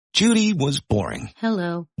Judy was boring.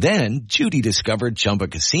 Hello. Then Judy discovered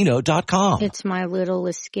ChumbaCasino.com. It's my little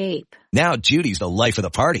escape. Now Judy's the life of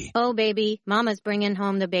the party. Oh, baby, mama's bringing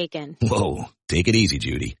home the bacon. Whoa, take it easy,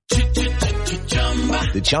 Judy.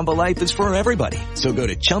 The Chumba life is for everybody. So go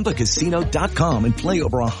to ChumbaCasino.com and play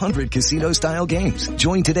over 100 casino-style games.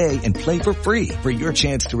 Join today and play for free for your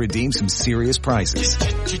chance to redeem some serious prizes.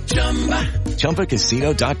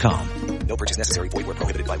 ChumbaCasino.com. No purchase necessary. Void where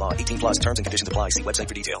prohibited by law. 18 plus terms and conditions apply. See website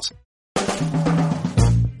for details.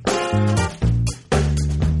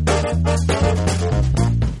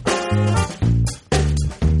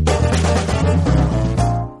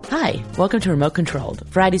 Hi, welcome to Remote Controlled,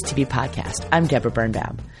 Variety's TV podcast. I'm Deborah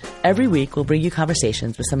Birnbaum. Every week, we'll bring you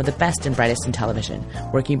conversations with some of the best and brightest in television,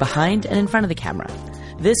 working behind and in front of the camera.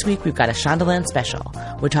 This week, we've got a Shondaland special.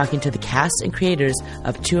 We're talking to the cast and creators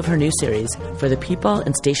of two of her new series, For the People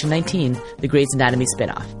and Station 19, the Grey's Anatomy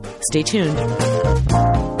spinoff. Stay tuned.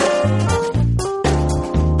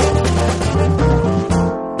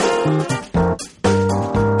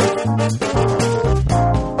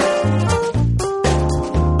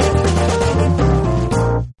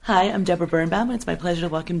 Hi, I'm Deborah Birnbaum, and it's my pleasure to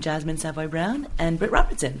welcome Jasmine Savoy Brown and Britt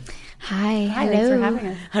Robertson. Hi, hello. Thanks for having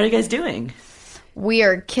us. How are you guys doing? We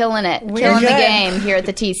are killing it. Killing the game here at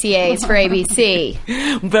the TCAs for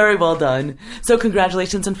ABC. Very well done. So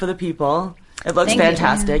congratulations on For the People. It looks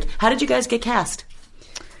fantastic. How did you guys get cast?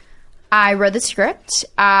 I read the script.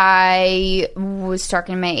 I was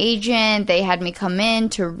talking to my agent. They had me come in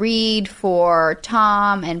to read for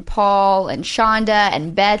Tom and Paul and Shonda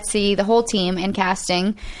and Betsy, the whole team in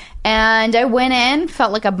casting. And I went in,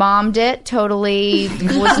 felt like I bombed it, totally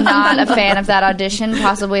was not a fan of that audition,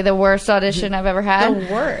 possibly the worst audition I've ever had.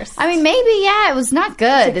 The worst. I mean, maybe, yeah, it was not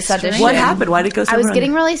good, this audition. What happened? Why did it go so I was wrong?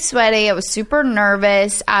 getting really sweaty. I was super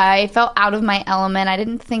nervous. I felt out of my element. I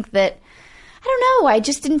didn't think that, I don't know, I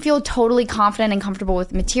just didn't feel totally confident and comfortable with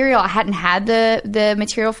the material. I hadn't had the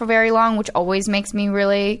material for very long, which always makes me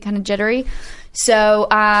really kind of jittery. So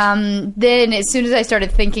then as soon as I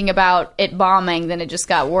started thinking about it bombing, then it just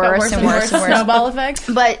got worse and worse and worse. Snowball effect.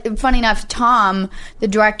 But funny enough, Tom, the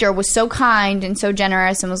director, was so kind and so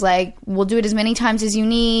generous and was like, we'll do it as many times as you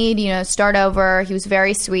need, start over. He was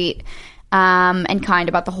very sweet and kind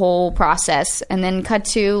about the whole process. And then cut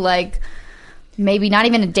to, like, maybe not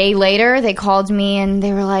even a day later, they called me and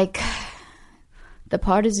they were like, the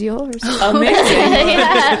part is yours. Amazing.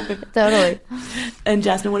 Yeah, totally. And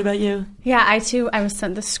Jasmine, what about you? Yeah, I was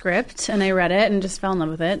sent the script and I read it and just fell in love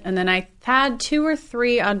with it. And then I had 2 or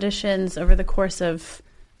 3 auditions over the course of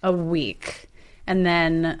a week and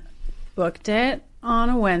then booked it on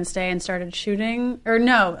a Wednesday and started shooting. Or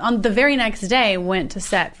no, on the very next day, went to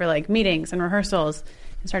set for like meetings and rehearsals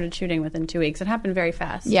and started shooting within 2 weeks. It happened very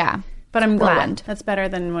fast. Yeah. But I'm glad. Whirlwind. That's better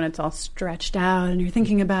than when it's all stretched out and you're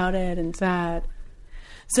thinking about it and sad.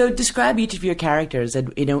 So describe each of your characters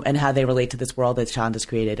and and how they relate to this world that Shonda's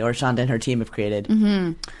created, or Shonda and her team have created.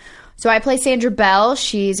 Mm-hmm. So I play Sandra Bell.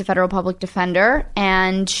 She's a federal public defender,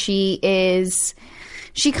 and she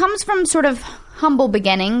comes from sort of humble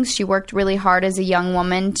beginnings. She worked really hard as a young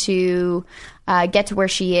woman to get to where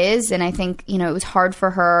she is, and I think it was hard for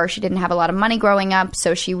her. She didn't have a lot of money growing up,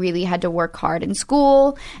 so she really had to work hard in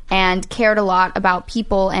school and cared a lot about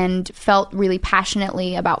people and felt really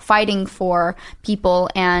passionately about fighting for people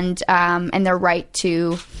and their right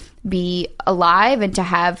to be alive and to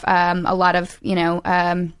have a lot of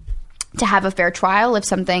to have a fair trial if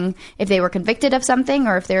they were convicted of something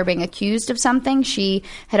or if they were being accused of something. She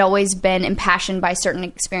had always been impassioned by certain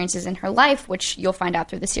experiences in her life, which you'll find out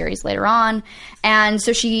through the series later on. And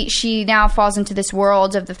so she now falls into this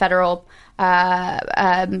world of the federal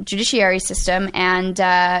judiciary system,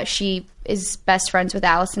 and she is best friends with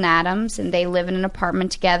Allison Adams, and they live in an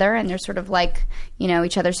apartment together, and they're sort of like,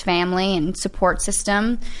 each other's family and support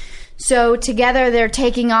system. So together they're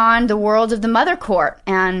taking on the world of the Mother Court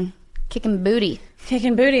and kicking booty.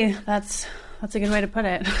 Kicking booty. That's a good way to put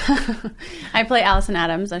it. I play Allison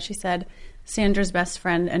Adams, as she said, Sandra's best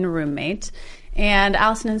friend and roommate. And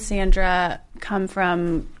Allison and Sandra come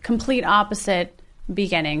from complete opposite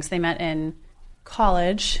beginnings. They met in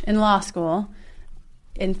college, in law school,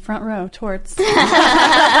 in front row, torts.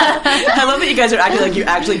 I love that you guys are acting like you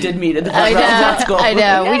actually did meet at the front row of that school. I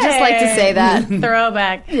know. We just like to say that.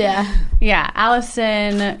 Throwback. Yeah. Yeah.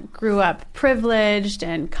 Allison grew up privileged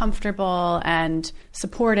and comfortable and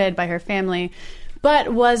supported by her family,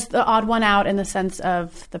 but was the odd one out in the sense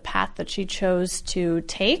of the path that she chose to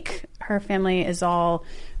take. Her family is all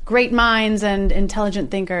great minds and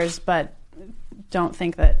intelligent thinkers, but don't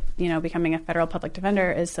think that, becoming a federal public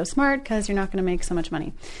defender is so smart because you're not going to make so much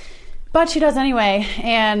money. But she does anyway,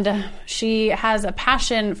 and she has a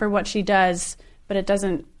passion for what she does, but it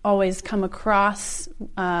doesn't always come across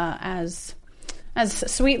as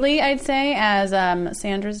sweetly, I'd say, as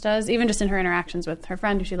Sandra's does. Even just in her interactions with her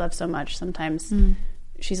friend who she loves so much, sometimes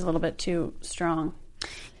she's a little bit too strong.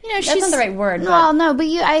 That's not the right word. Well, no, but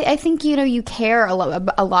I think, you care a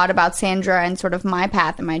lot about Sandra and sort of my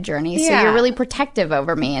path and my journey. So you're really protective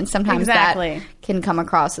over me. And sometimes that can come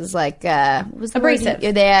across as like... abrasive. Abrasive.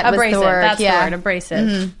 That's the word,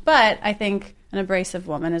 abrasive. But I think an abrasive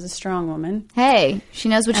woman is a strong woman. Hey, she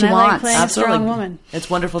knows what she I wants. like playing a strong woman. It's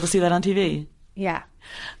wonderful to see that on TV. Yeah.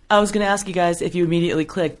 I was going to ask you guys if you immediately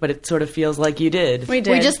clicked, but it sort of feels like you did. We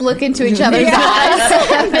did. We just look into each other's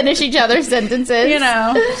eyes and finish each other's sentences.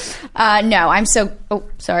 No, I'm so... Oh,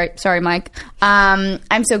 sorry, Mike.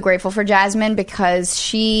 I'm so grateful for Jasmine because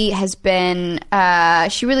she has been...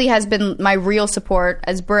 she really has been my real support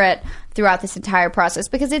as Britt throughout this entire process,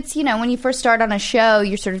 because it's, when you first start on a show,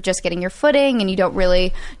 you're sort of just getting your footing and you don't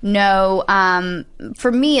really know.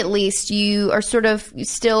 For me, at least, you are sort of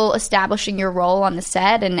still establishing your role on the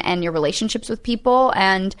set and your relationships with people.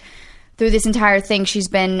 And through this entire thing, she's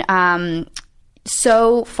been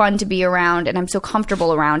so fun to be around, and I'm so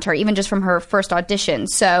comfortable around her, even just from her first audition.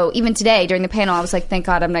 So even today during the panel, I was like, thank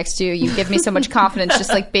God I'm next to you. You give me so much confidence just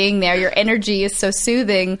like being there. Your energy is so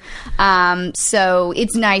soothing. So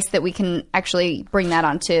it's nice that we can actually bring that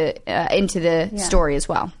into the story as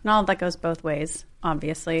well. And all of that goes both ways,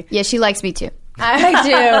 obviously. Yeah, she likes me too.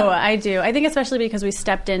 I do. I think especially because we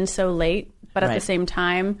stepped in so late, but at the same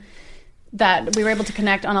time that we were able to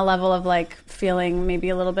connect on a level of like feeling maybe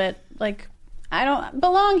a little bit like, I don't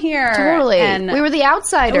belong here. Totally. And we were the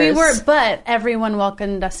outsiders. We were, but everyone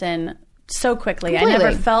welcomed us in so quickly. Completely.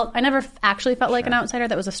 I never actually felt like an outsider.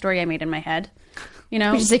 That was a story I made in my head. We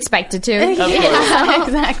just expected to. Yeah,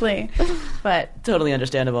 exactly. But totally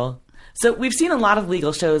understandable. So we've seen a lot of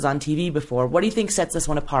legal shows on TV before. What do you think sets this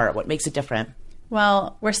one apart? What makes it different?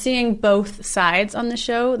 Well, we're seeing both sides on the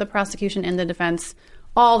show, the prosecution and the defense,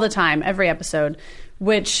 all the time, every episode,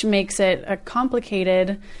 which makes it a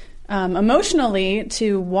complicated... emotionally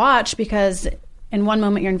to watch, because in one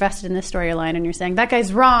moment you're invested in this storyline and you're saying, that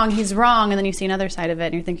guy's wrong, he's wrong, and then you see another side of it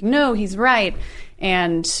and you're thinking, no, he's right.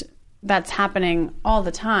 And that's happening all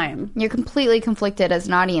the time. You're completely conflicted as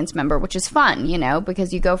an audience member, which is fun,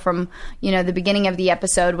 because you go from, the beginning of the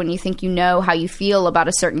episode when you think you know how you feel about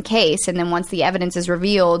a certain case, and then once the evidence is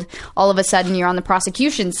revealed, all of a sudden you're on the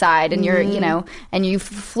prosecution side and you're, and you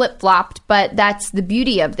flip-flopped. But that's the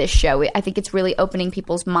beauty of this show. I think it's really opening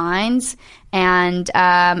people's minds, and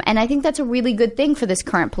I think that's a really good thing for this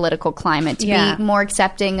current political climate, to be more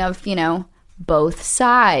accepting of, both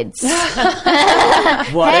sides.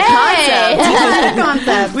 What a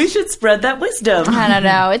concept. We should spread that wisdom. I don't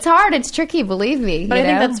know. It's hard. It's tricky, believe me. But I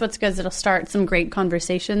think that's what's good. It'll start some great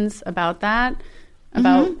conversations about that,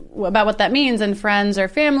 about what that means, and friends or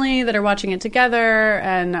family that are watching it together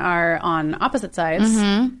and are on opposite sides.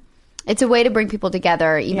 Mm-hmm. It's a way to bring people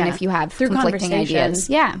together, even if you have conflicting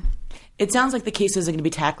ideas. Yeah. It sounds like the cases are going to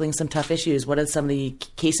be tackling some tough issues. What are some of the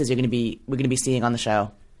cases we're going to be seeing on the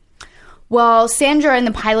show? Well, Sandra in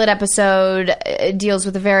the pilot episode deals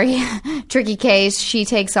with a very tricky case. She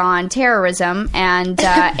takes on terrorism and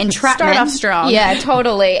entrapment. Start off strong. Yeah,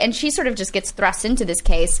 totally. And she sort of just gets thrust into this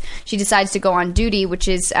case. She decides to go on duty, which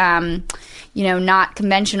is, not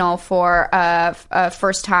conventional for a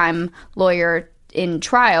first-time lawyer in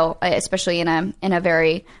trial, especially in a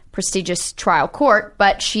very prestigious trial court.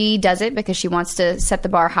 But she does it because she wants to set the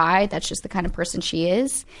bar high. That's just the kind of person she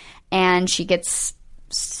is. And she gets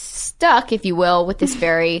stuck, if you will, with this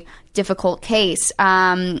very difficult case.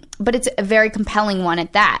 But it's a very compelling one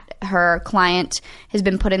at that. Her client has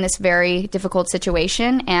been put in this very difficult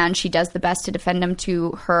situation, and she does the best to defend him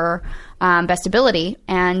to her best ability.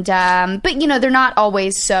 And but, they're not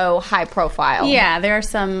always so high profile. Yeah, there are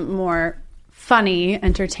some more funny,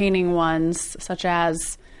 entertaining ones, such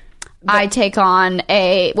as... I take on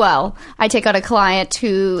a client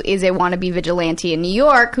who is a wannabe vigilante in New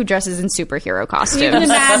York who dresses in superhero costumes. You can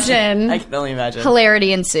imagine. I can only imagine.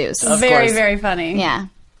 Hilarity ensues. Very, very funny. Yeah.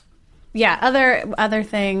 Yeah, other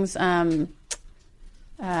things, mandatory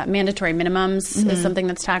minimums is something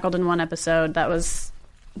that's tackled in one episode. That was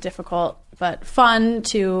difficult, but fun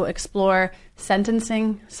to explore.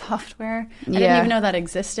 Sentencing software. I didn't even know that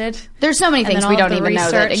existed. There's so many things we don't even know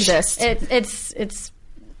that exist. It's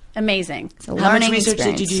amazing. It's a How much learning research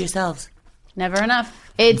experience. did you do yourselves? Never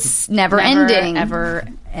enough. It's never ending.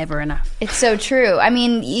 Ever enough. It's so true. I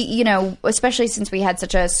mean, especially since we had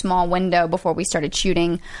such a small window before we started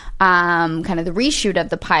shooting kind of the reshoot of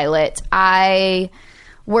the pilot, I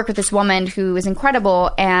work with this woman who is incredible,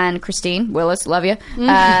 and Christine Willis, love you.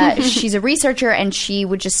 She's a researcher, and she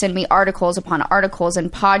would just send me articles upon articles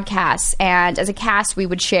and podcasts. And as a cast, we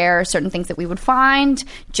would share certain things that we would find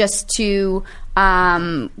just to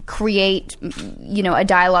create, a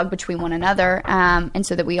dialogue between one another, and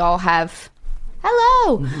so that we all have...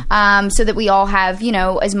 Hello! So that we all have,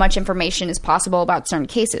 as much information as possible about certain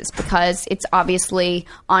cases, because it's obviously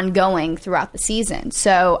ongoing throughout the season.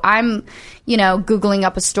 So I'm, Googling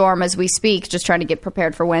up a storm as we speak, just trying to get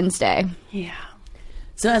prepared for Wednesday. Yeah.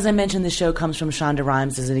 So as I mentioned, the show comes from Shonda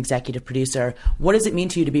Rhimes as an executive producer. What does it mean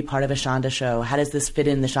to you to be part of a Shonda show? How does this fit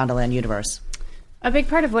in the Shondaland universe? A big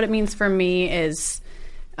part of what it means for me is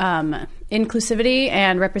inclusivity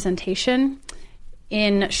and representation.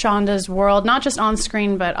 In Shonda's world, not just on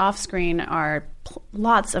screen but off screen, are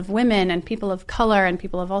lots of women and people of color and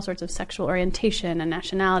people of all sorts of sexual orientation and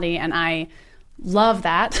nationality, and I love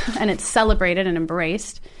that, and it's celebrated and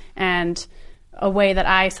embraced. And a way that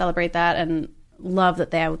I celebrate that and love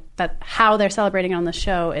that how they're celebrating it on the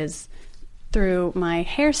show is through my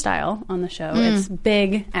hairstyle on the show. It's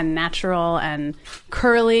big and natural and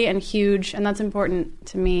curly and huge, and that's important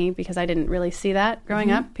to me because I didn't really see that growing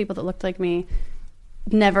up. People that looked like me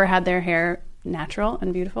never had their hair natural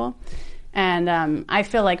and beautiful. And I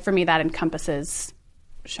feel like for me that encompasses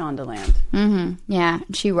Shondaland. Yeah,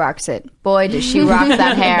 she rocks it. Boy, does she rock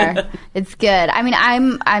that hair. It's good. I mean,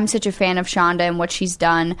 I'm such a fan of Shonda and what she's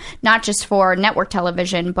done, not just for network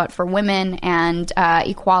television, but for women and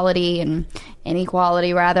equality and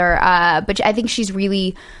inequality, rather. But I think she's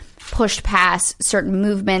really pushed past certain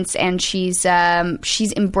movements, and she's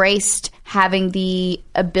embraced having the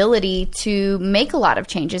ability to make a lot of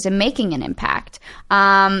changes and making an impact.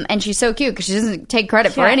 And she's so cute because she doesn't take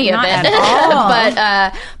credit for any of it. At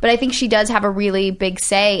all. But I think she does have a really big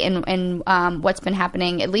say in what's been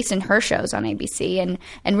happening, at least in her shows on ABC,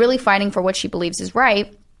 and really fighting for what she believes is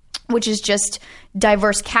right, which is just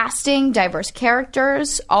diverse casting, diverse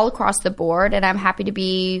characters all across the board. And I'm happy to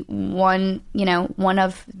be one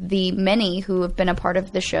of the many who have been a part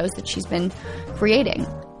of the shows that she's been creating.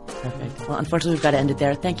 Perfect. Well, unfortunately, we've got to end it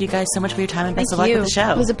there. Thank you guys so much for your time, and best of luck with the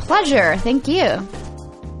show. It was a pleasure. Thank you.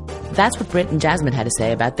 That's what Britt and Jasmine had to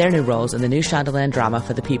say about their new roles in the new Shondaland drama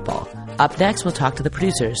For the People. Up next, we'll talk to the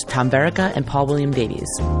producers, Tom Verica and Paul William Davies.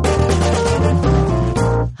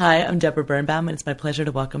 Hi, I'm Deborah Birnbaum, and it's my pleasure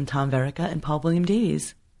to welcome Tom Verica and Paul William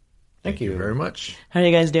Davies. Thank you very much. How are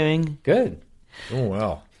you guys doing? Good. Oh,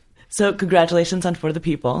 well. So, congratulations on For the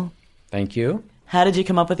People. Thank you. How did you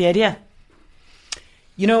come up with the idea?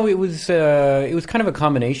 It was kind of a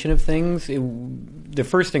combination of things. The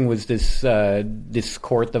first thing was this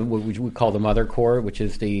court, what we call the Mother Court, which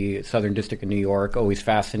is the Southern District of New York. Always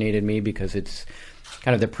fascinated me because it's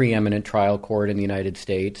kind of the preeminent trial court in the United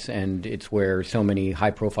States, and it's where so many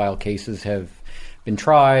high-profile cases have been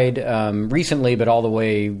tried recently, but all the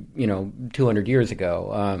way 200 years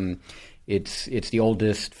ago. It's the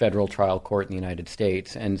oldest federal trial court in the United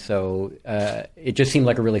States, and so it just seemed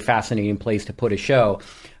like a really fascinating place to put a show.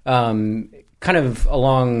 Kind of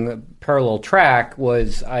along parallel track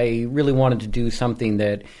was I really wanted to do something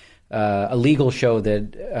that a legal show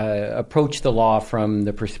that approached the law from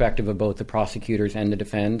the perspective of both the prosecutors and the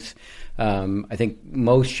defense. I think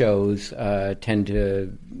most shows tend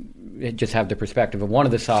to just have the perspective of one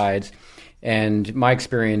of the sides. And my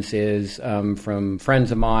experience is from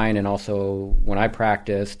friends of mine and also when I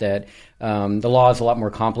practice that the law is a lot more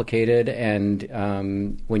complicated,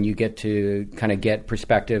 and when you get to kind of get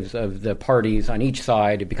perspectives of the parties on each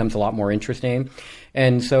side, it becomes a lot more interesting.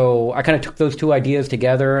 And so I kind of took those two ideas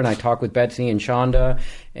together, and I talked with Betsy and Shonda,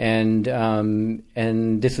 and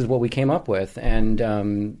this is what we came up with. And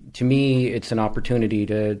to me, it's an opportunity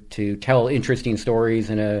to tell interesting stories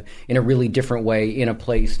in a really different way in a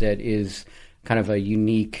place that is kind of a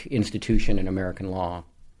unique institution in American law.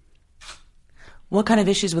 What kind of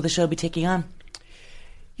issues will the show be taking on?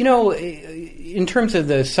 In terms of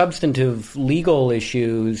the substantive legal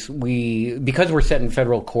issues, because we're set in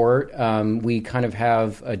federal court, we kind of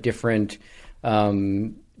have a different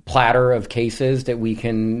platter of cases that we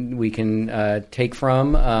can take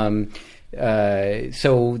from.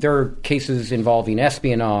 So there are cases involving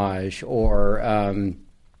espionage or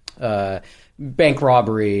bank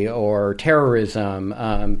robbery or terrorism.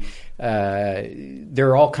 There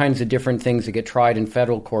are all kinds of different things that get tried in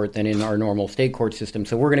federal court than in our normal state court system.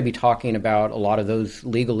 So we're going to be talking about a lot of those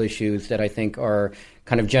legal issues that I think are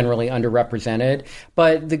kind of generally underrepresented.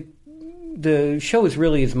 But the show is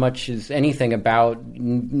really as much as anything about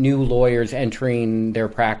new lawyers entering their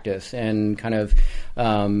practice and kind of,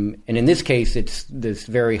 and in this case, it's this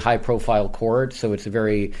very high-profile court, so it's a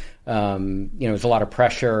very there's a lot of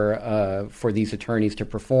pressure for these attorneys to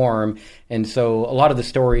perform. And so a lot of the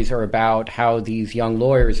stories are about how these young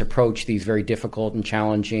lawyers approach these very difficult and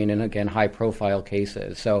challenging and, again, high-profile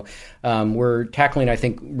cases. So we're tackling, I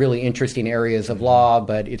think, really interesting areas of law,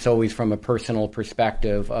 but it's always from a personal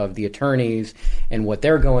perspective of the attorneys and what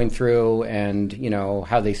they're going through and,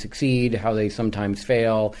 how they succeed, how they sometimes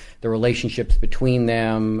fail, the relationships between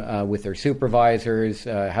them with their supervisors,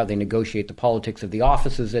 how they negotiate the politics of the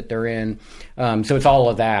offices that they're in. So it's all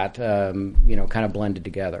of that, kind of blended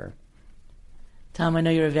together. Tom, I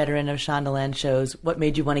know you're a veteran of Shondaland shows. What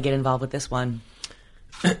made you want to get involved with this one?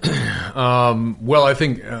 Well, I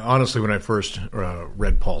think, honestly, when I first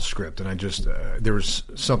read Paul's script, and I just, there was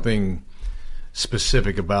something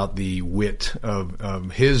specific about the wit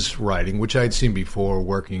of his writing, which I'd seen before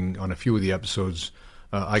working on a few of the episodes.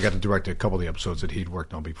 I got to direct a couple of the episodes that he'd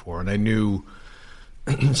worked on before, and I knew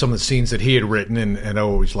some of the scenes that he had written, and I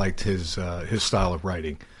always liked his style of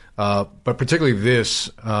writing. But particularly this,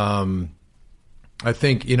 I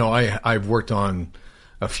think, I've worked on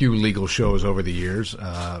a few legal shows over the years,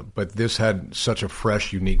 but this had such a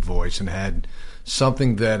fresh, unique voice and had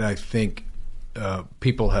something that I think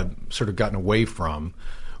people have sort of gotten away from,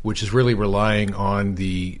 which is really relying on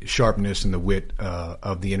the sharpness and the wit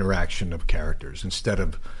of the interaction of characters instead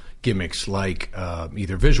of gimmicks like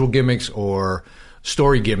either visual gimmicks or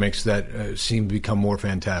story gimmicks that seem to become more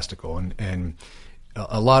fantastical. And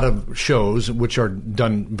a lot of shows, which are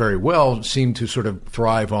done very well, seem to sort of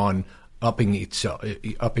thrive on upping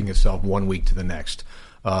itself 1 week to the next.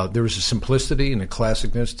 There was a simplicity and a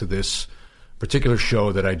classicness to this particular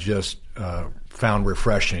show that I just found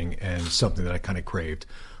refreshing and something that I kind of craved.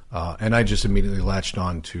 And I just immediately latched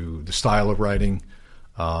on to the style of writing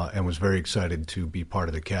and was very excited to be part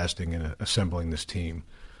of the casting and assembling this team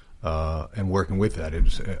and working with that.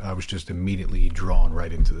 I was just immediately drawn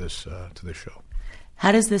right into this show.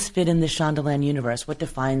 How does this fit in the Shondaland universe? What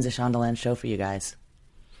defines a Shondaland show for you guys?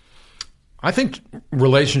 I think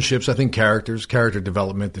relationships, I think characters, character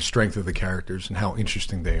development, the strength of the characters and how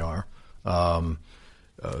interesting they are.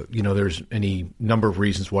 There's any number of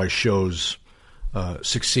reasons why shows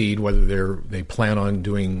succeed, whether they plan on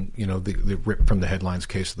doing, the rip from the headlines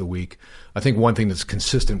case of the week. I think one thing that's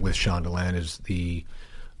consistent with Shondaland is the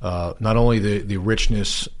not only the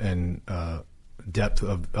richness and depth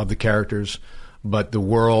of the characters, but the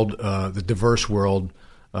world, the diverse world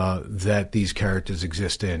that these characters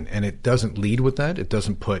exist in. And it doesn't lead with that. It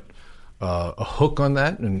doesn't put a hook on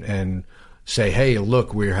that and say, hey,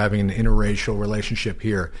 look, we're having an interracial relationship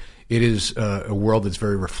here. It is a world that's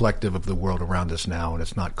very reflective of the world around us now, and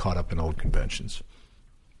it's not caught up in old conventions.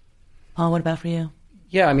 Paul, what about for you?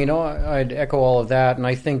 Yeah, I'd echo all of that. And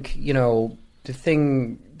I think, the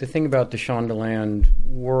thing about the Shondaland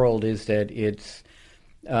world is that it's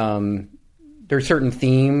there are certain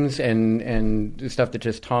themes and the stuff that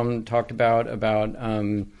just Tom talked about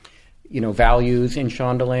values in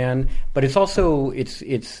Shondaland, but it's also it's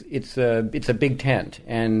a big tent,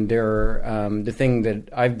 and the thing that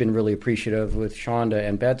I've been really appreciative with Shonda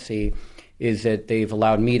and Betsy is that they've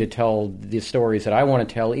allowed me to tell the stories that I want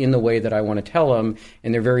to tell in the way that I want to tell them,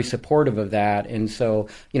 and they're very supportive of that. And so,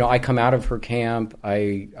 I come out of her camp,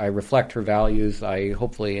 I reflect her values, I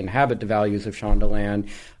hopefully inhabit the values of Shondaland.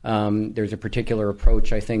 There's a particular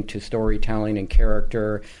approach, I think, to storytelling and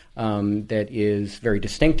character that is very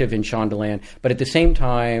distinctive in Shondaland. But at the same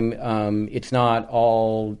time, it's not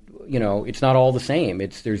all it's not all the same.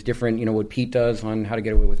 There's different, what Pete does on How to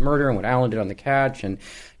Get Away with Murder and what Alan did on The Catch, and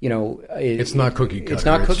it's not cookie cutter. It's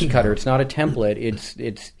not cookie cutter. It's not a template.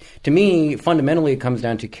 It's to me, fundamentally, it comes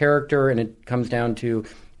down to character, and it comes down to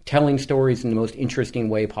telling stories in the most interesting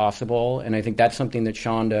way possible. And I think that's something that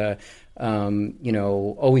Shonda,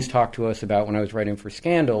 always talked to us about when I was writing for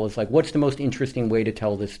Scandal. Is like, what's the most interesting way to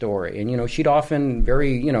tell this story? And she'd often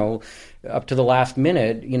very, up to the last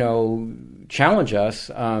minute, challenge us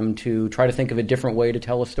to try to think of a different way to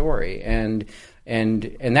tell a story. And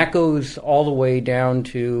that goes all the way down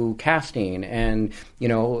to casting and,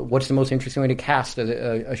 what's the most interesting way to cast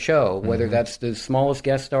a show, whether that's the smallest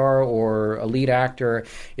guest star or a lead actor.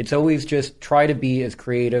 It's always just try to be as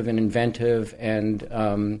creative and inventive and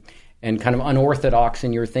kind of unorthodox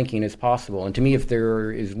in your thinking as possible. And to me, if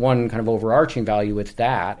there is one kind of overarching value, it's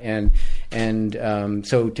that. And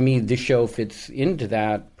so to me, this show fits into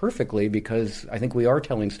that perfectly because I think we are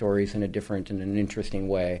telling stories in a different and an interesting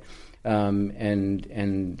way.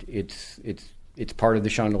 And it's part of the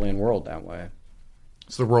Shondaland world that way.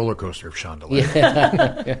 It's the roller coaster of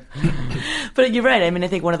Shondaland. But you're right. I mean, I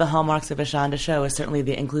think one of the hallmarks of a Shonda show is certainly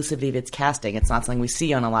the inclusivity of its casting. It's not something we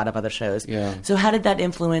see on a lot of other shows. Yeah. So how did that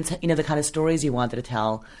influence, the kind of stories you wanted to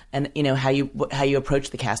tell, and how you approach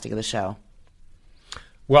the casting of the show?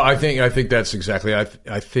 Well, I think that's exactly. I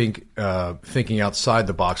think thinking outside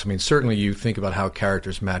the box. I mean, certainly you think about how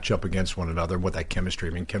characters match up against one another. What that chemistry.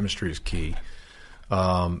 I mean, chemistry is key.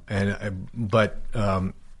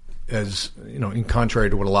 As in contrary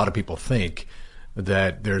to what a lot of people think,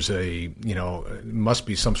 that there's must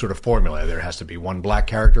be some sort of formula. There has to be one black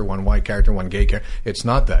character, one white character, one gay character. It's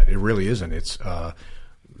not that. It really isn't. It's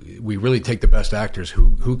we really take the best actors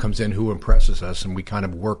who comes in, who impresses us, and we kind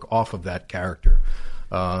of work off of that character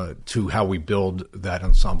to how we build that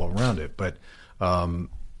ensemble around it. But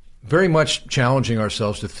very much challenging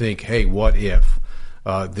ourselves to think, hey, what if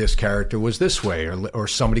this character was this way, or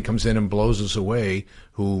somebody comes in and blows us away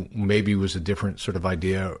who maybe was a different sort of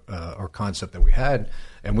idea or concept that we had,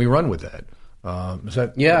 and we run with that. Is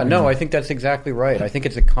that? Yeah, no, I think that's exactly right. I think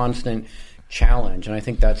it's a constant challenge, and I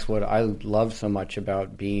think that's what I love so much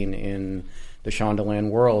about being in the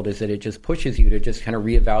Shondaland world, is that it just pushes you to just kind of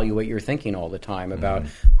reevaluate your thinking all the time about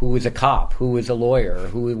who is a cop, who is a lawyer,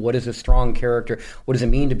 what is a strong character, what does it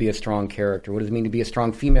mean to be a strong character, what does it mean to be a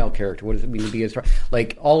strong female character, what does it mean to be a strong,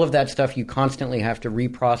 like all of that stuff you constantly have to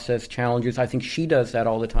reprocess challenges. I think she does that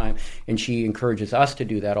all the time, and she encourages us to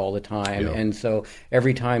do that all the time. Yeah. And so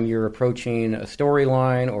every time you're approaching a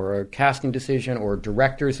storyline or a casting decision or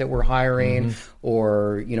directors that we're hiring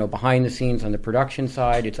or behind the scenes on the production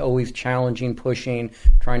side, it's always challenging, pushing,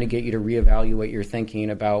 trying to get you to reevaluate your thinking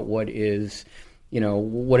about what is,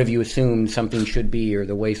 what have you assumed something should be, or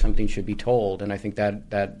the way something should be told. And I think that's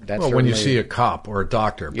well, when you see a cop or a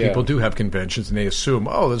doctor, people do have conventions, and they assume,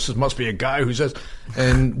 must be a guy who says,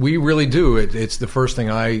 and we really do. It's the first thing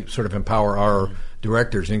I sort of empower our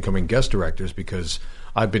directors, incoming guest directors, because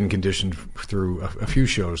I've been conditioned through a few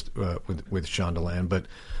shows with Shondaland, but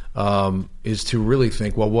is to really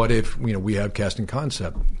think, well, what if we have casting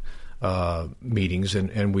concept meetings,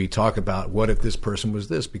 and we talk about what if this person was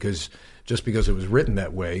this, because just because it was written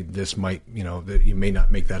that way, this might, that you may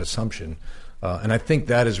not make that assumption. And I think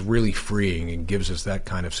that is really freeing and gives us that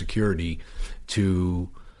kind of security to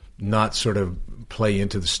not sort of play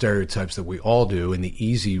into the stereotypes that we all do in the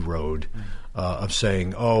easy road of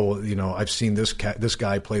saying, I've seen this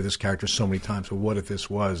guy play this character so many times, but what if this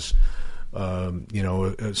was, someone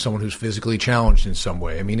who's physically challenged in some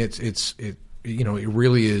way? I mean, it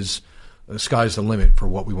really is. The sky's the limit for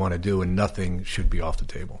what we want to do, and nothing should be off the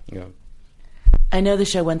table. Yeah. I know the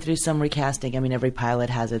show went through some recasting. I mean, every pilot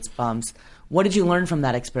has its bumps. What did you learn from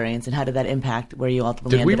that experience, and how did that impact where you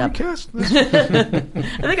ultimately ended up? Did we recast this? I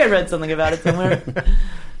think I read something about it somewhere.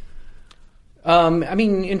 I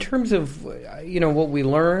mean, in terms of what we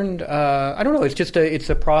learned, I don't know. It's just it's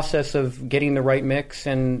a process of getting the right mix,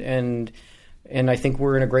 and I think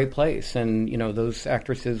we're in a great place. And those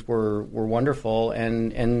actresses were wonderful,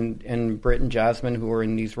 and Britt and Jasmine, who are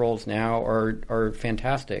in these roles now, are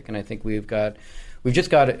fantastic. And I think we've just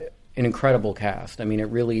got an incredible cast. I mean, it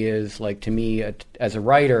really is, like, to me, as a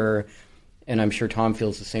writer, and I'm sure Tom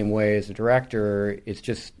feels the same way as a director,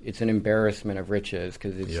 it's an embarrassment of riches,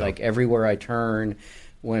 because it's like everywhere I turn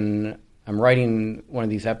when I'm writing one of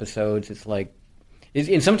these episodes, it's like,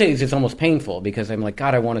 in some days it's almost painful, because I'm like,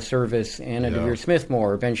 God, I want to service Anna Deavere Smith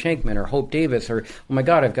more, or Ben Shankman, or Hope Davis, or, oh my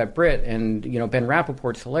God, I've got Britt, and Ben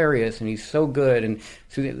Rappaport's hilarious, and he's so good, and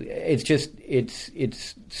so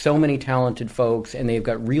it's so many talented folks, and they've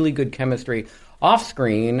got really good chemistry off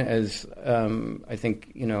screen, as I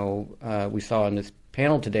think we saw in this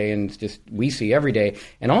panel today, and it's just we see every day,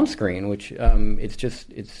 and on screen, which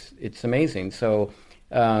it's amazing. So.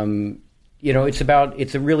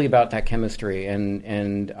 It's really about that chemistry,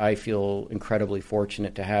 and I feel incredibly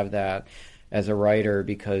fortunate to have that as a writer,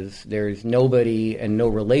 because there's nobody and no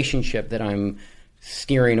relationship that I'm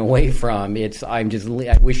steering away from. I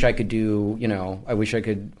wish I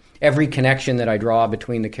could every connection that I draw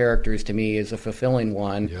between the characters, to me, is a fulfilling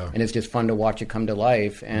one, and it's just fun to watch it come to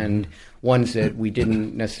life. And ones that we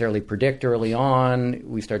didn't necessarily predict early on,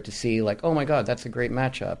 we start to see, like, oh my God, that's a great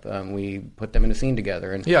matchup. We put them in a scene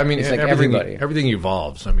together, and I mean, it's like everything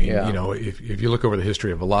evolves. I mean, if you look over the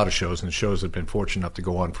history of a lot of shows, and shows that have been fortunate enough to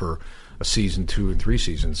go on for a season, 2 and 3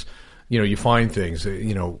 seasons, you find things.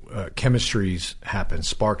 Chemistries happen,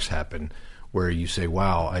 sparks happen, where you say,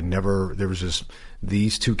 wow, there was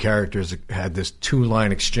these two characters that had this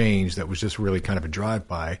 2-line exchange that was just really kind of a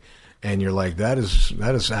drive-by, and you're like, that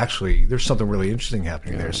is actually, there's something really interesting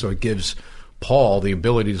happening there. So it gives Paul the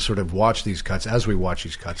ability to sort of watch these cuts as we watch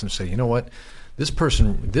these cuts and say, you know what,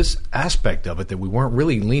 this aspect of it that we weren't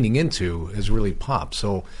really leaning into has really popped.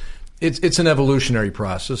 So it's an evolutionary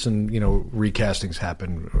process, and recastings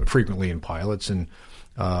happen frequently in pilots, and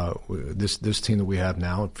this team that we have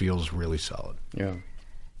now, it feels really solid. Yeah.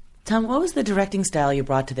 Tom, what was the directing style you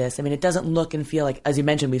brought to this? I mean, it doesn't look and feel like, as you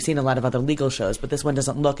mentioned, we've seen a lot of other legal shows, but this one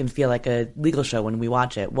doesn't look and feel like a legal show when we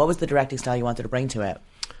watch it. What was the directing style you wanted to bring to it?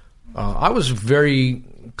 I was very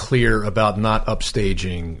clear about not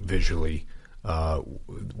upstaging visually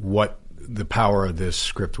what the power of this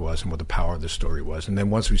script was and what the power of the story was. And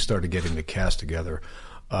then once we started getting the cast together,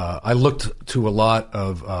 I looked to a lot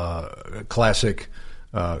of classic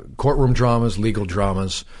courtroom dramas, legal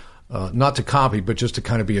dramas, not to copy, but just to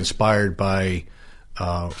kind of be inspired by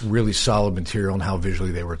really solid material and how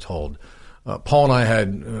visually they were told. Paul and I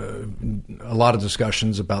had a lot of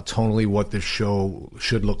discussions about tonally what this show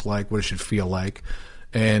should look like, what it should feel like.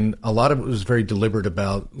 And a lot of it was very deliberate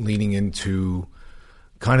about leaning into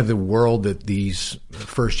kind of the world that these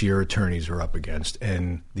first-year attorneys are up against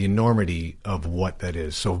and the enormity of what that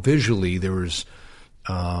is. So visually, there was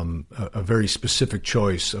a very specific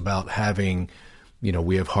choice about having,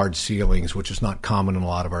 we have hard ceilings, which is not common in a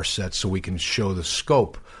lot of our sets, so we can show the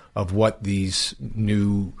scope of what these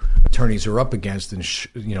new attorneys are up against,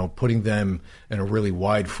 and putting them in a really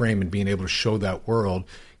wide frame and being able to show that world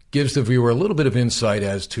gives the viewer a little bit of insight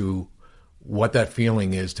as to what that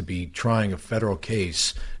feeling is to be trying a federal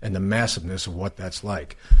case and the massiveness of what that's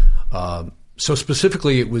like. So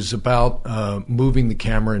specifically, it was about moving the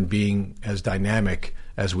camera and being as dynamic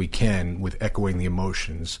as we can with echoing the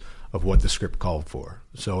emotions of what the script called for.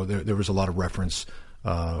 So there was a lot of reference.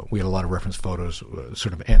 We had a lot of reference photos,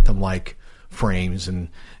 sort of anthem-like frames, and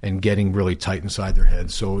getting really tight inside their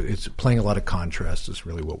heads. So it's playing a lot of contrast is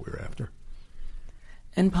really what we were after.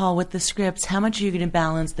 And Paul, with the scripts, how much are you going to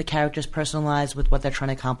balance the characters' personal lives with what they're trying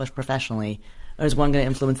to accomplish professionally? Or is one going to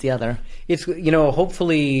influence the other? It's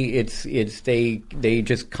hopefully it's they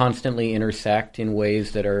just constantly intersect in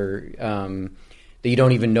ways that are that you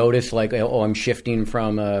don't even notice, like, I'm shifting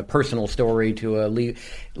from a personal story to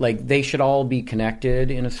they should all be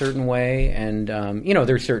connected in a certain way. And,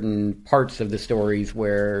 there's certain parts of the stories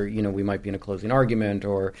where, we might be in a closing argument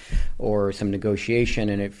or some negotiation,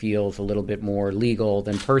 and it feels a little bit more legal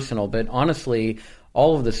than personal. But honestly,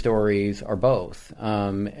 all of the stories are both.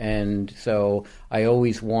 And so I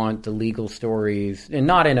always want the legal stories, and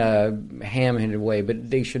not in a ham-handed way, but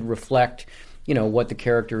they should reflect what the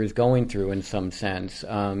character is going through in some sense,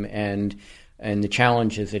 and the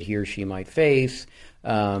challenges that he or she might face,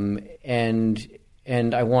 and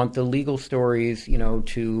I want the legal stories,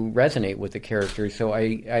 to resonate with the characters. So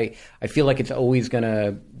I feel like they're always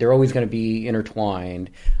gonna be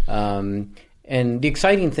intertwined. And the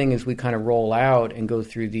exciting thing as we kind of roll out and go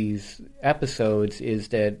through these episodes is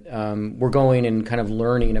that we're going and kind of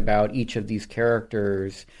learning about each of these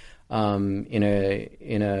characters in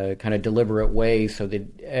a kind of deliberate way, so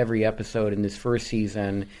that every episode in this first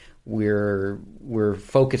season we're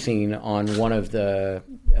focusing on one of the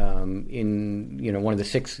one of the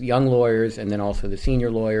 6 young lawyers, and then also the senior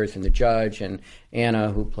lawyers and the judge and Anna,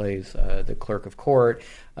 who plays the clerk of court,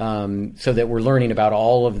 so that we're learning about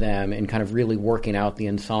all of them and kind of really working out the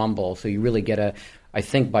ensemble. So you really get I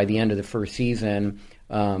think by the end of the first season,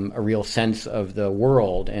 a real sense of the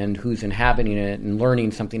world and who's inhabiting it, and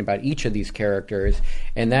learning something about each of these characters.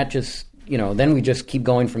 And that just, then we just keep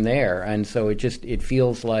going from there. And so it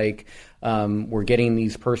feels like we're getting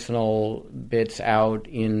these personal bits out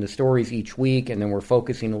in the stories each week, and then we're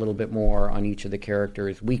focusing a little bit more on each of the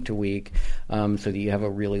characters week to week, so that you have a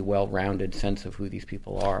really well-rounded sense of who these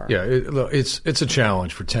people are. Yeah, it's a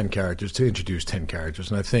challenge for 10 characters to introduce 10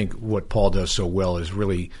 characters. And I think what Paul does so well is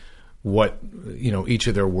really what each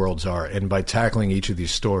of their worlds are, and by tackling each of these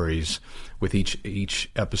stories with each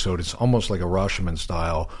episode, it's almost like a Rashomon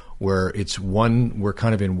style, where we're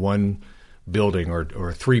kind of in one building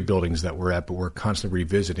or 3 buildings that we're at, but we're constantly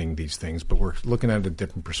revisiting these things, but we're looking at a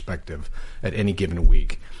different perspective at any given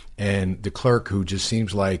week. And the clerk, who just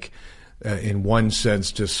seems like in one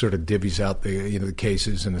sense just sort of divvies out the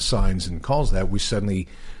cases and assigns and calls that, we suddenly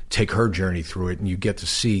take her journey through it, and you get to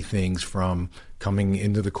see things from coming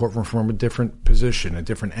into the courtroom from a different position, a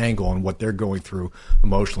different angle, and what they're going through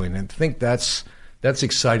emotionally. And I think that's the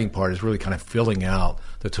exciting part, is really kind of filling out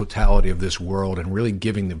the totality of this world and really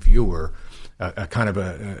giving the viewer a kind of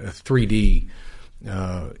a 3D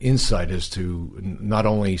insight as to not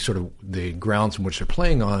only sort of the grounds in which they're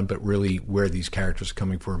playing on, but really where these characters are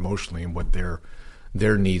coming from emotionally, and what their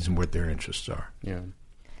needs and what their interests are. Yeah.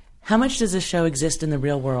 How much does this show exist in the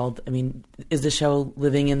real world? I mean, is the show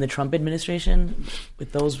living in the Trump administration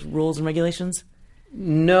with those rules and regulations?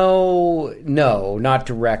 No, not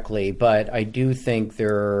directly, but I do think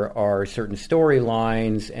there are certain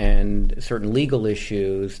storylines and certain legal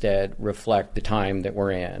issues that reflect the time that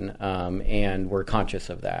we're in, and we're conscious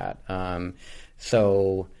of that.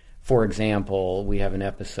 So, for example, we have an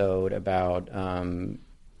episode about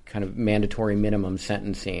kind of mandatory minimum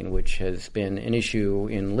sentencing, which has been an issue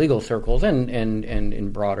in legal circles and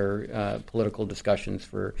in broader political discussions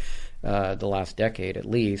for the last decade at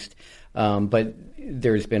least. But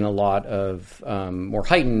there's been a lot of more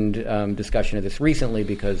heightened discussion of this recently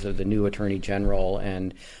because of the new Attorney General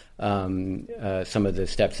and some of the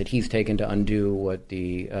steps that he's taken to undo what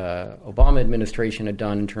the Obama administration had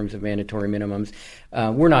done in terms of mandatory minimums.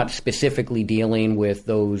 We're not specifically dealing with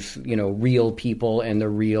those, real people and the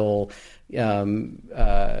real things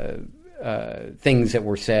that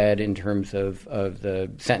were said in terms of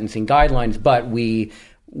the sentencing guidelines, but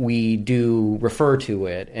we do refer to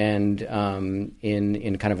it, and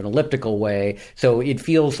in kind of an elliptical way. So it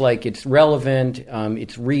feels like it's relevant,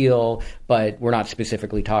 it's real, but we're not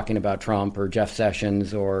specifically talking about Trump or Jeff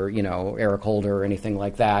Sessions or Eric Holder or anything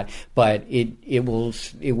like that. But it will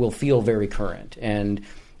feel very current and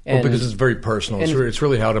because it's very personal. It's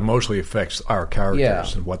really how it emotionally affects our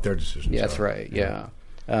characters and what their decisions are. That's right. Yeah.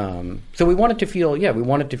 So we want it to feel,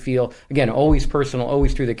 again, always personal,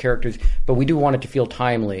 always through the characters, but we do want it to feel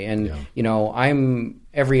timely. And, I'm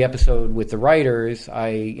every episode with the writers,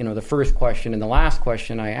 the first question and the last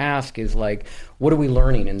question I ask is like, what are we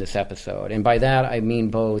learning in this episode? And by that, I mean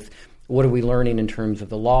both, what are we learning in terms of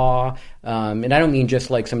the law? And I don't mean just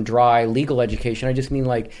like some dry legal education. I just mean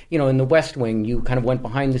like, in the West Wing, you kind of went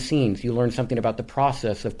behind the scenes. You learned something about the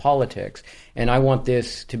process of politics. And I want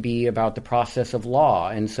this to be about the process of law.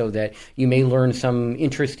 And so that you may learn some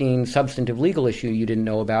interesting substantive legal issue you didn't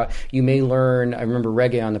know about. You may learn, I remember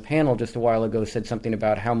Reggae on the panel just a while ago said something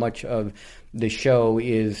about how much of the show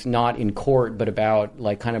is not in court, but about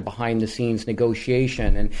like kind of behind the scenes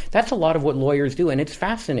negotiation. And that's a lot of what lawyers do. And it's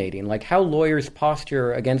fascinating, like how lawyers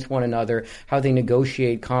posture against one another, how they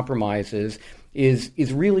negotiate compromises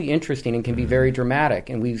is really interesting and can be very dramatic.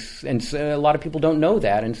 And so a lot of people don't know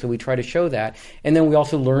that. And so we try to show that. And then we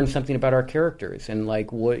also learn something about our characters and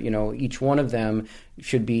like what, each one of them we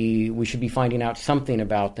should be finding out something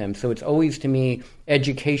about them. So it's always, to me,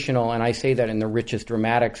 educational, and I say that in the richest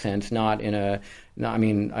dramatic sense, not in a. No, I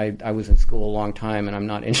mean, I was in school a long time, and I'm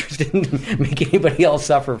not interested in making anybody else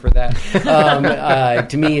suffer for that.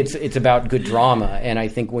 To me, it's about good drama, and I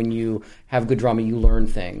think when you have good drama, you learn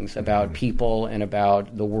things about people and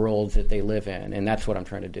about the worlds that they live in, and that's what I'm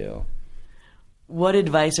trying to do. What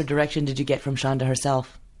advice or direction did you get from Shonda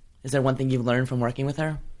herself? Is there one thing you've learned from working with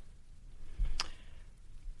her?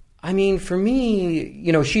 I mean, for me,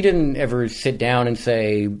 she didn't ever sit down and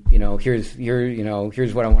say, here's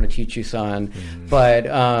what I want to teach you, son. Mm-hmm. But,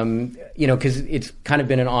 because it's kind of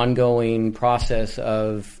been an ongoing process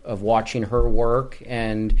of watching her work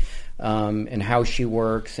and how she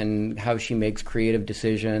works and how she makes creative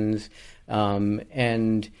decisions. I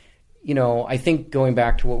think going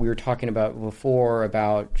back to what we were talking about before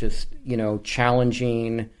about just,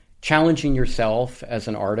 challenging yourself as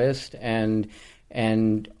an artist and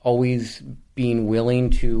always being willing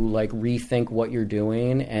to like rethink what you're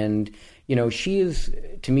doing. And, she is,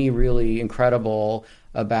 to me, really incredible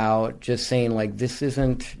about just saying like, this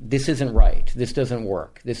isn't right. This doesn't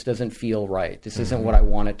work. This doesn't feel right. This isn't what I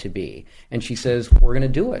want it to be. And she says, we're going to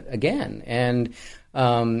do it again. And,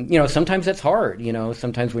 sometimes that's hard.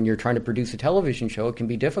 Sometimes when you're trying to produce a television show, it can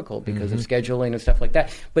be difficult because of scheduling and stuff like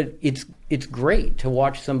that. But it's great to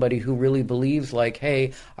watch somebody who really believes like,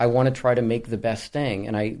 hey, I want to try to make the best thing,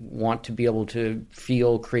 and I want to be able to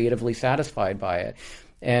feel creatively satisfied by it.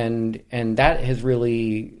 And that has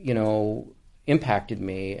really, impacted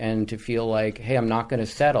me, and to feel like, hey, I'm not going to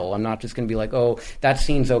settle. I'm not just going to be like, oh, that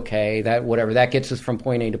scene's okay, that whatever, that gets us from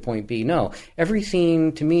point A to point B. No, every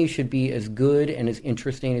scene to me should be as good and as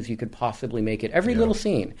interesting as you could possibly make it. Every little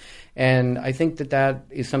scene. And I think that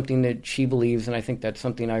is something that she believes, and I think that's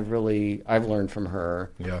something I've learned from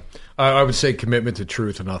her. Yeah. I would say commitment to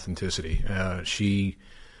truth and authenticity. She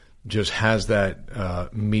just has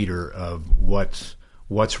that meter of what's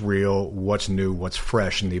real, what's new, what's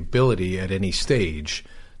fresh, and the ability at any stage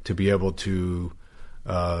to be able to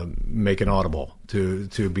make an audible,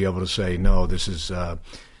 to be able to say, no, this is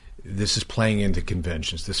playing into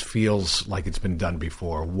conventions. This feels like it's been done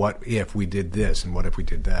before. What if we did this, and what if we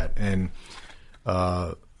did that? And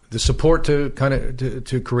the support to kind of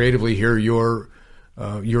to creatively hear your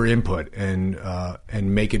input and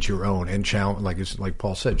make it your own, and challenge, like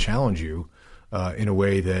Paul said, challenge you in a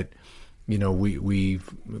way that. We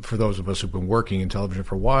for those of us who've been working in television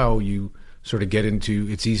for a while, you sort of get into.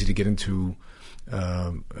 It's easy to get into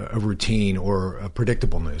a routine or a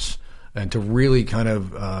predictableness, and to really kind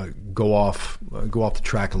of go off the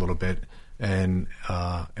track a little bit and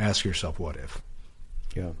ask yourself, what if?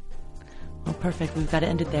 Yeah. Well, perfect. We've got to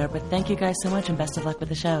end it there, but thank you guys so much, and best of luck with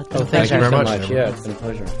the show. It's been a Thank pleasure. you very so much. Yeah, it's been a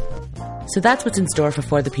pleasure. So that's what's in store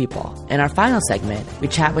for the People. In our final segment, we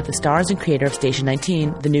chat with the stars and creator of Station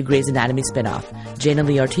 19, the new Grey's Anatomy spinoff, Jana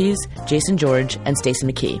Lee Ortiz, Jason George, and Stacey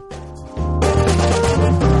McKee.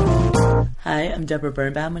 Hi, I'm Deborah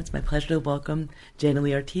Birnbaum, and it's my pleasure to welcome Jana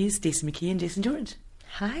Lee Ortiz, Stacey McKee, and Jason George.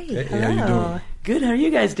 Hi. Hey, Hello. how you doing? Good. How are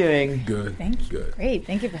you guys doing? Good. Thank you. Good. Great.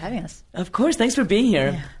 Thank you for having us. Of course. Thanks for being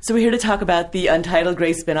here. So we're here to talk about the Untitled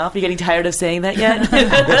Grey spinoff. Are you getting tired of saying that yet?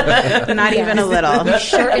 Not even a little. We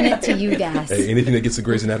shorten it to you guys. Hey, anything that gets the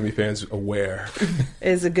Grey's Anatomy fans aware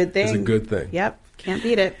Is a good thing. is a good thing. Yep. Can't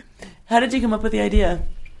beat it. How did you come up with the idea?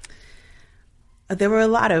 There were a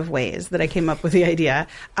lot of ways that I came up with the idea.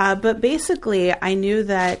 But basically, I knew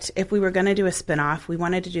that if we were going to do a spinoff, we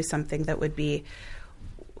wanted to do something that would be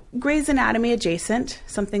Grey's Anatomy adjacent,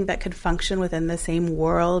 something that could function within the same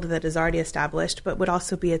world that is already established, but would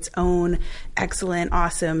also be its own excellent,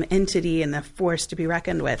 awesome entity and the force to be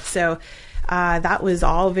reckoned with. So that was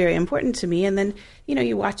all very important to me. And then,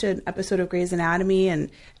 you watch an episode of Grey's Anatomy,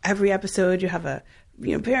 and every episode you have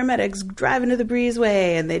paramedics drive into the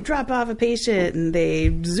breezeway and they drop off a patient and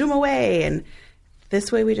they zoom away. And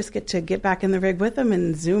this way we just get to get back in the rig with them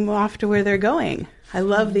and zoom off to where they're going. I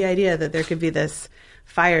love the idea that there could be this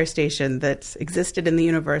fire station that's existed in the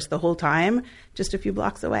universe the whole time, just a few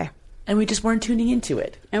blocks away. And we just weren't tuning into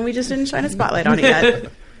it. And we just didn't shine a spotlight on it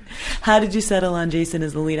yet. How did you settle on Jason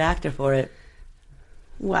as the lead actor for it?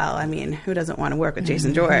 Well, I mean, who doesn't want to work with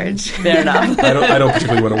Jason George? Fair enough. I don't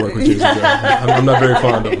particularly want to work with Jason George. I'm not very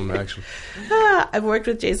fond of him, actually. I've worked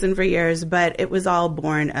with Jason for years, but it was all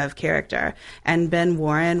born of character. And Ben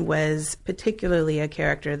Warren was particularly a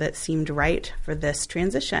character that seemed right for this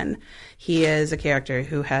transition. He is a character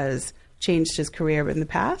who has changed his career in the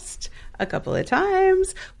past a couple of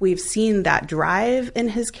times. We've seen that drive in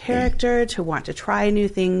his character to want to try new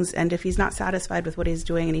things. And if he's not satisfied with what he's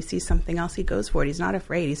doing and he sees something else, he goes for it. He's not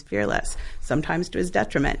afraid. He's fearless, sometimes to his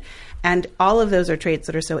detriment. And all of those are traits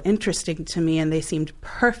that are so interesting to me, and they seemed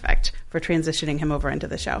perfect for transitioning him over into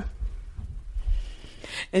the show.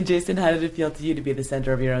 And Jason, how did it feel to you to be the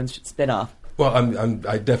center of your own spinoff? Well,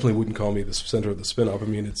 I definitely wouldn't call me the center of the spinoff. I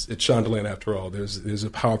mean, it's Shondaland after all. There's a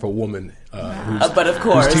powerful woman But of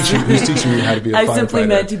course, who's teaching me how to be a firefighter. I simply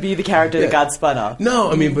meant to be the character that got spun off.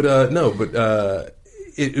 No, I mean,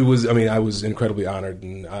 it was. I mean, I was incredibly honored,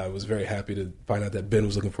 and I was very happy to find out that Ben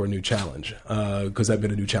was looking for a new challenge, because that'd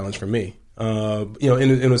been a new challenge for me. And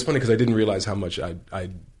it was funny because I didn't realize how much I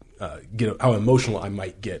get, how emotional I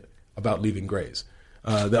might get about leaving Grey's.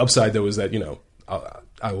 The upside though is that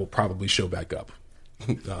I will probably show back up.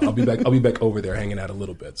 I'll be back over there hanging out a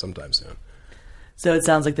little bit sometime soon. So it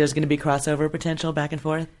sounds like there's going to be crossover potential back and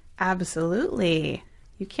forth? Absolutely.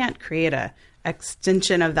 You can't create a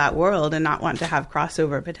extension of that world and not want to have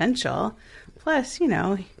crossover potential. Plus,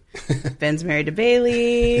 Ben's married to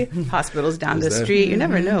Bailey, hospital's down the street. You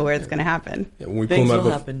never know where it's going to happen. Yeah, when we Things pull him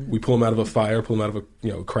will out happen. we pull him out of a fire, pull him out of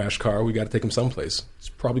a crash car. We got to take him someplace. It's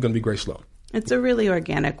probably going to be Grey Sloan. It's a really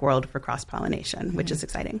organic world for cross-pollination, which is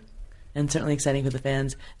exciting. And certainly exciting for the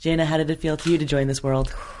fans. Jana, how did it feel to you to join this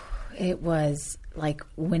world? It was like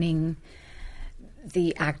winning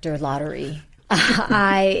the actor lottery.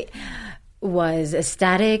 I was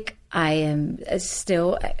ecstatic. I am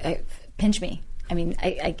still, pinch me. I mean,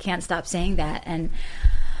 I can't stop saying that. And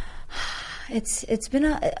it's been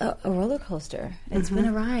a roller coaster. It's been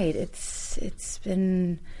a ride. It's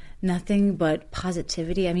been nothing but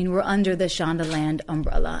positivity. I mean, we're under the Shondaland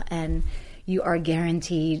umbrella, and you are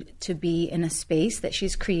guaranteed to be in a space that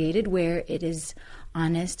she's created where it is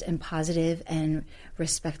honest and positive and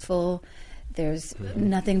respectful. There's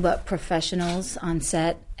nothing but professionals on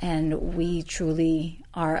set, and we truly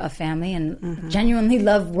are a family and genuinely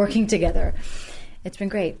love working together. It's been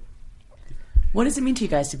great. What does it mean to you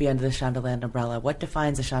guys to be under the Shondaland umbrella? What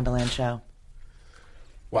defines a Shondaland show?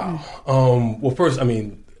 Wow. Well, first, I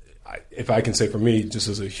mean, if I can say for me, just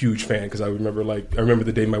as a huge fan, because I remember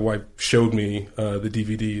the day my wife showed me the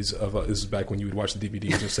DVDs of this is back when you would watch the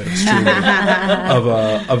DVDs instead of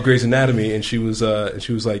streaming of Grey's Anatomy, and she was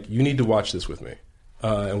like, "You need to watch this with me,"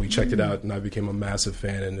 and we checked it out, and I became a massive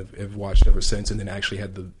fan and have watched ever since, and then actually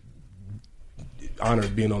had the honor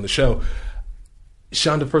of being on the show.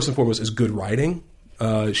 Shonda, first and foremost, is good writing.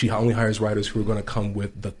 She only hires writers who are going to come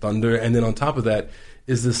with the thunder, and then on top of that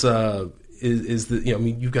is this. is that, you know, I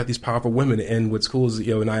mean, you've got these powerful women, and what's cool is,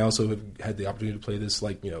 you know, and I also have had the opportunity to play this,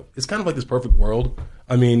 like, you know, it's kind of like this perfect world.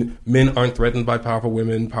 I mean, men aren't threatened by powerful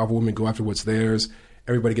women go after what's theirs.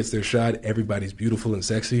 Everybody gets their shot. Everybody's beautiful and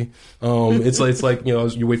sexy. It's like, you know,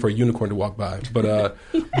 you wait for a unicorn to walk by, but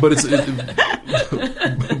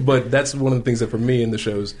that's one of the things that for me in the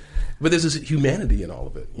shows. But there's this humanity in all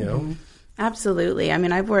of it, you know. Mm-hmm. Absolutely. I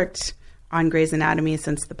mean, I've worked on Grey's Anatomy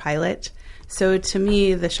since the pilot, so to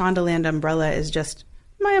me, the Shondaland umbrella is just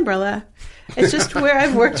my umbrella. It's just where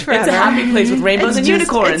I've worked forever. It's a happy place with rainbows and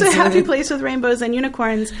unicorns. It's a happy place with rainbows and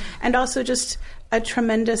unicorns, and also just a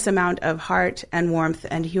tremendous amount of heart and warmth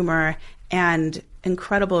and humor and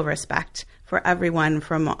incredible respect for everyone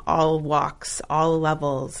from all walks, all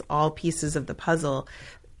levels, all pieces of the puzzle.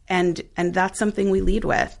 And that's something we lead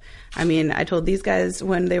with. I mean, I told these guys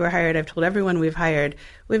when they were hired, I've told everyone we've hired,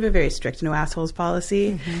 we have a very strict no assholes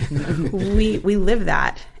policy. Mm-hmm. we live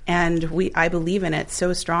that, and I believe in it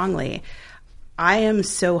so strongly. I am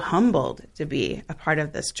so humbled to be a part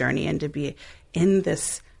of this journey and to be in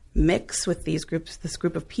this mix with this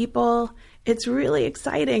group of people. It's really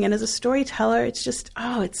exciting. And as a storyteller, it's just,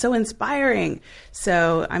 it's so inspiring.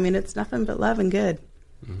 So, I mean, it's nothing but love and good.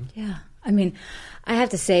 Mm-hmm. Yeah. I mean, I have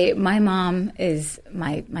to say, my mom is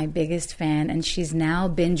my biggest fan, and she's now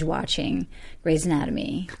binge watching Grey's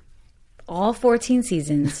Anatomy, all 14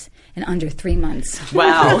 seasons in under 3 months.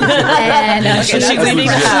 Wow! And she's leaving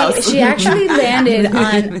the house. She actually landed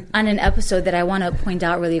on an episode that I want to point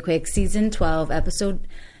out really quick. Season 12, episode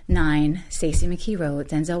 9. Stacey McKee wrote,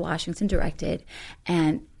 Denzel Washington directed,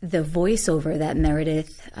 and the voiceover that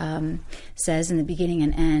Meredith says in the beginning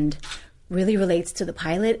and end really relates to the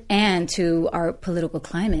pilot and to our political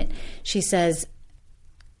climate. She says,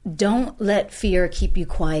 don't let fear keep you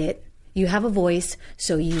quiet. You have a voice,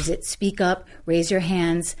 so use it. Speak up, raise your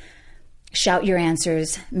hands, shout your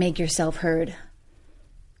answers, make yourself heard.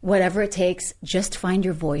 Whatever it takes, just find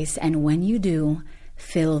your voice, and when you do,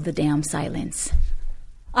 fill the damn silence.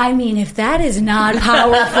 I mean, if that is not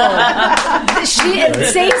powerful.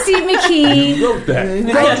 Stacey McKee wrote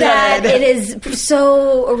that. It is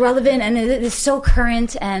so relevant, and it is so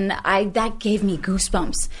current, and that gave me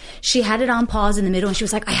goosebumps. She had it on pause in the middle, and she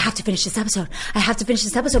was like, I have to finish this episode. I have to finish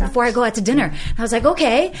this episode before I go out to dinner. And I was like,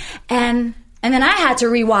 okay. And then I had to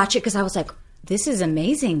rewatch it because I was like, this is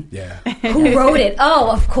amazing. Yeah. Who wrote it?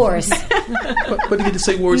 Oh, of course. but to get to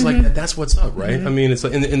say words like that, that's what's up, right? Mm-hmm. I mean, it's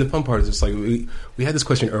like, and the fun part is it's like, we had this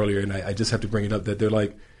question earlier, and I just have to bring it up, that they're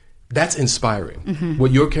like, that's inspiring. Mm-hmm.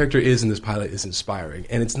 What your character is in this pilot is inspiring.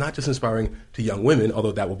 And it's not just inspiring to young women,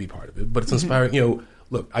 although that will be part of it, but it's inspiring, you know,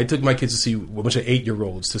 look, I took my kids to see a bunch of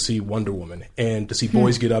 8-year-olds to see Wonder Woman, and to see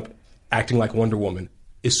boys get up acting like Wonder Woman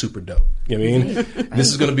is super dope. You know what I mean? Right. This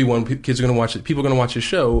is going to be one, kids are going to watch it, people are going to watch the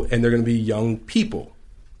show, and they're going to be young people.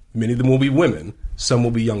 Many of them will be women, some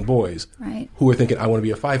will be young boys, right, who are thinking, I want to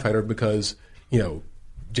be a firefighter because, you know,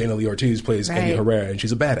 Jaina Lee Ortiz plays Eddie Herrera, and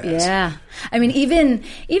she's a badass. Yeah. I mean, even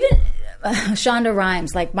Shonda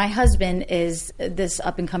Rhimes, like, my husband is this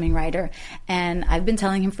up-and-coming writer, and I've been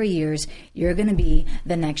telling him for years, you're going to be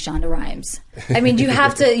the next Shonda Rhimes. I mean, you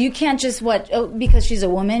can't just, because she's a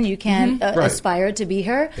woman, you can't aspire to be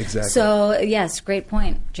her. Exactly. So, yes, great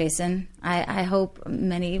point, Jason. I hope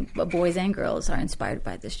many boys and girls are inspired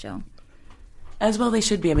by this show. As well they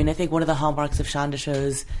should be. I mean, I think one of the hallmarks of Shonda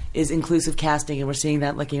shows is inclusive casting, and we're seeing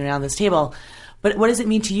that looking around this table. But what does it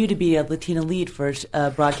mean to you to be a Latina lead for a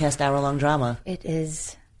broadcast hour-long drama? It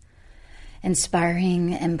is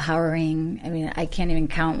inspiring, empowering. I mean, I can't even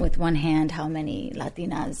count with one hand how many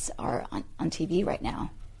Latinas are on TV right now.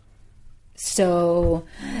 So,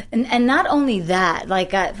 and not only that,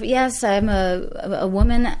 like, yes, I'm a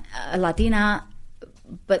woman, a Latina,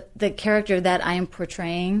 but the character that I am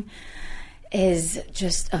portraying is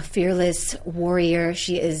just a fearless warrior.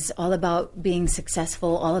 She is all about being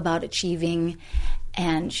successful, all about achieving,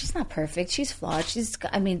 and she's not perfect. She's flawed.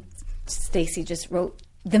 Stacey just wrote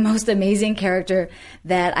the most amazing character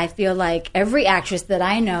that I feel like every actress that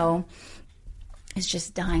I know is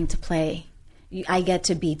just dying to play. I get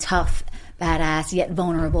to be tough, badass, yet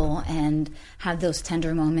vulnerable, and have those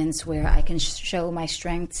tender moments where I can show my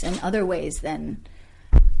strengths in other ways than,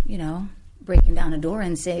 you know, breaking down a door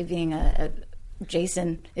and saving a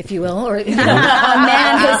Jason, if you will, or a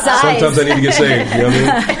man his size. Sometimes I need to get saved. You know what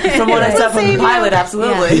I mean? From what I saw from the pilot,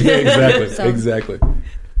 absolutely. Yeah, exactly.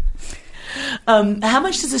 How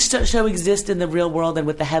much does this show exist in the real world and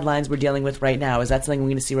with the headlines we're dealing with right now? Is that something we're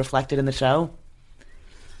going to see reflected in the show?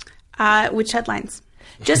 Which headlines?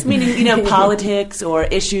 Just meaning, you know, politics or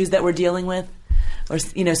issues that we're dealing with, or,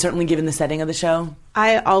 you know, certainly given the setting of the show.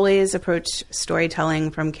 I always approach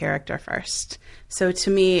storytelling from character first. So to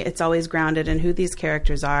me, it's always grounded in who these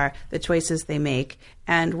characters are, the choices they make,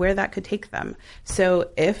 and where that could take them. So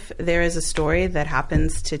if there is a story that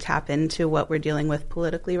happens to tap into what we're dealing with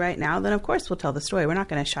politically right now, then of course we'll tell the story. We're not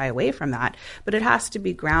going to shy away from that. But it has to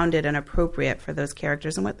be grounded and appropriate for those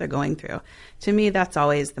characters and what they're going through. To me, that's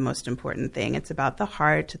always the most important thing. It's about the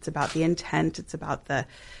heart. It's about the intent. It's about the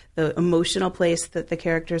emotional place that the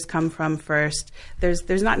characters come from first.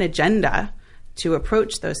 There's not an agenda to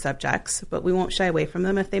approach those subjects, but we won't shy away from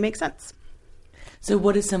them if they make sense. So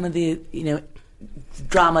what is some of the,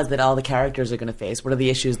 dramas that all the characters are going to face? What are the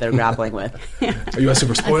issues they're grappling with? Are you asking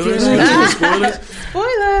for spoilers?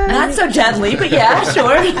 Spoilers! Not so gently, but yeah,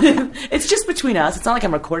 sure. It's just between us. It's not like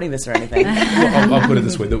I'm recording this or anything. Well, I'll put it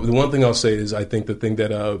this way. The one thing I'll say is I think the thing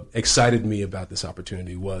that excited me about this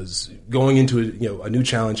opportunity was going into a new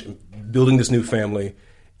challenge, building this new family,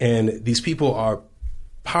 and these people are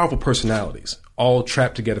powerful personalities, all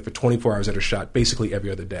trapped together for 24 hours at a shot, basically every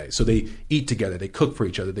other day. So they eat together, they cook for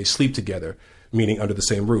each other, they sleep together, meaning under the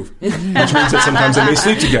same roof, which means that sometimes they may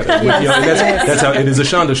sleep together. And that's how it is a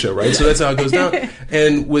Shonda show, right? So that's how it goes down.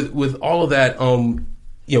 And with all of that,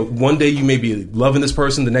 one day you may be loving this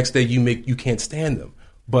person, the next day you can't stand them.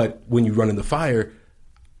 But when you run in the fire,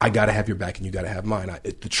 I got to have your back and you got to have mine.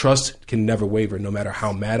 The trust can never waver, no matter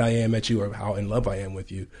how mad I am at you or how in love I am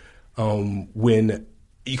with you.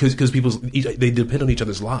 Because people, they depend on each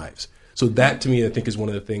other's lives. So that, to me, I think is one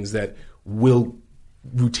of the things that will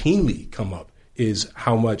routinely come up, is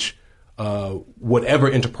how much whatever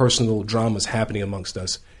interpersonal drama is happening amongst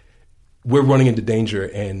us, we're running into danger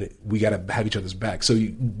and we got to have each other's back. So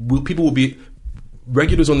people will be,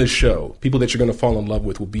 regulars on this show, people that you're going to fall in love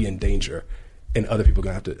with will be in danger. And other people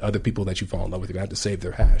that you fall in love with are going to have to save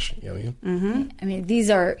their hash. You know what I mean? Mm-hmm. I mean, these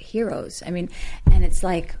are heroes. I mean, and it's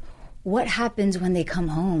like, what happens when they come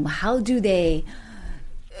home? How do they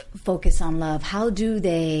focus on love? How do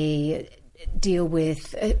they deal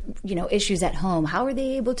with issues at home? How are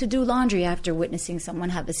they able to do laundry after witnessing someone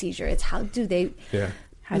have a seizure? It's how do they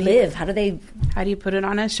live? How do you put it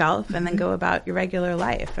on a shelf and then go about your regular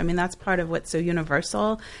life? I mean, that's part of what's so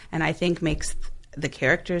universal and I think makes the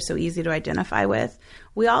characters so easy to identify with.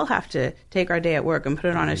 We all have to take our day at work and put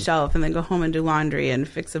it on a shelf and then go home and do laundry and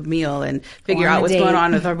fix a meal and figure out what's going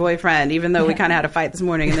on with our boyfriend, even though we kind of had a fight this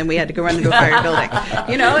morning and then we had to go run into a fire building.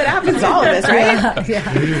 It happens to all of us, right? Yeah.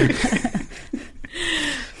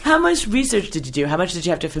 How much research did you do? How much did you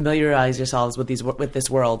have to familiarize yourselves with this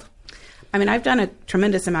world? I mean, I've done a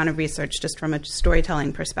tremendous amount of research just from a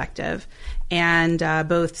storytelling perspective, and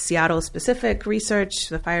both Seattle-specific research,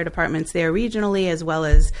 the fire departments there regionally, as well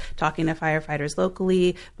as talking to firefighters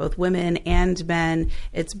locally, both women and men.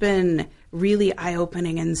 It's been really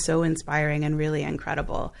eye-opening and so inspiring and really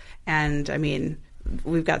incredible. And, I mean,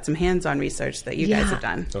 we've got some hands-on research that you guys have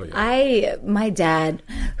done. Oh, yeah. My dad,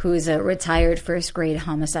 who is a retired first-grade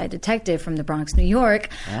homicide detective from the Bronx, New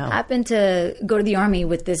York, happened to go to the Army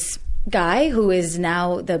with this guy who is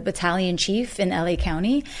now the battalion chief in LA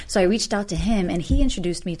County. So I reached out to him and he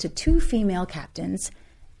introduced me to 2 female captains.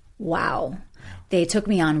 Wow. They took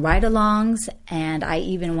me on ride-alongs and I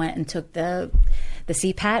even went and took the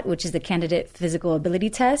CPAT, which is the Candidate Physical Ability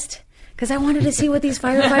Test, because I wanted to see what these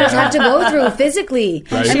firefighters have to go through physically.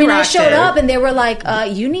 Right. I mean, I showed up and they were like,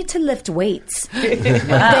 you need to lift weights.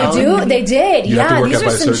 Wow. They did. You yeah, these are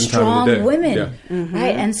some strong women. Yeah. Mm-hmm.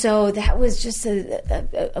 Right. And so that was just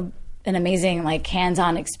an amazing,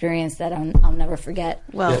 hands-on experience that I'll never forget.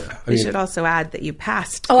 Well, we should also add that you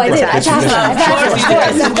passed. Oh, I did. I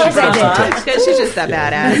passed. Of course I did. Because she's just that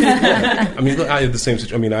badass. I mean, look, I have the same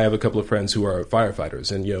situation. I mean, I have a couple of friends who are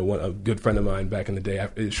firefighters, and a good friend of mine back in the day,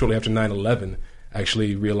 shortly after 9/11,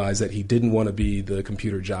 actually realized that he didn't want to be the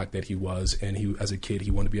computer jock that he was, and as a kid,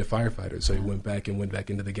 he wanted to be a firefighter. So he went back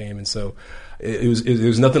into the game, and so it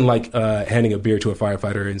was nothing like handing a beer to a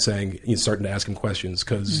firefighter and saying, starting to ask him questions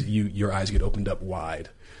because your eyes get opened up wide.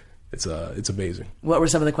 It's amazing. What were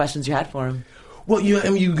some of the questions you had for him? Well,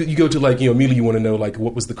 you go to immediately you want to know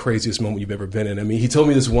what was the craziest moment you've ever been in. I mean, he told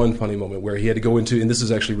me this one funny moment where he had to go into, and this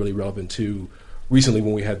is actually really relevant to recently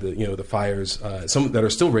when we had the fires, some that are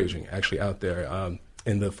still raging actually out there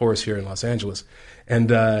in the forest here in Los Angeles, and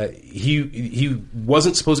he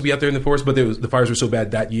wasn't supposed to be out there in the forest, but the fires were so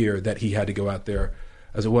bad that year that he had to go out there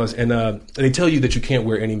as it was, and they tell you that you can't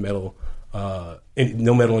wear any metal,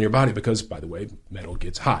 no metal on your body because, by the way, metal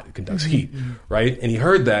gets hot, it conducts heat, right? And he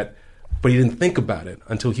heard that, but he didn't think about it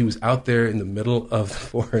until he was out there in the middle of the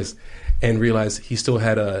forest and realized he still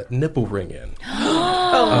had a nipple ring in.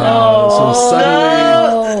 So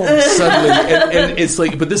suddenly, and it's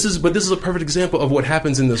but this is a perfect example of what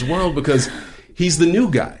happens in this world because he's the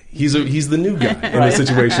new guy. He's the new guy in this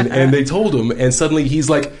situation. And they told him, and suddenly he's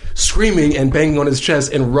like screaming and banging on his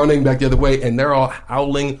chest and running back the other way, and they're all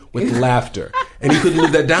howling with laughter. And he couldn't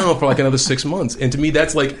live that down for like another 6 months. And to me,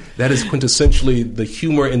 that is quintessentially the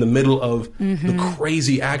humor in the middle of the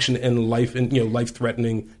crazy action and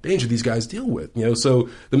life-threatening danger these guys deal with. So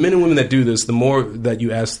the men and women that do this, the more that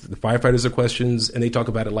you ask the firefighters their questions and they talk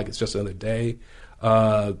about it like it's just another day,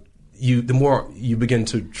 the more you begin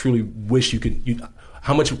to truly wish you could.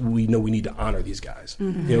 How much we know we need to honor these guys.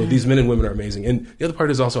 These men and women are amazing. And the other part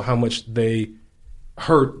is also how much they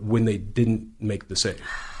hurt when they didn't make the save.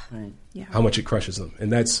 Right. Yeah. How much it crushes them.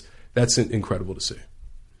 And that's incredible to see.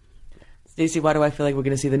 Stacey, why do I feel like we're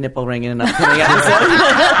going to see the nipple ring in an upcoming episode?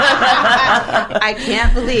 I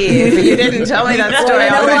can't believe you didn't tell me that story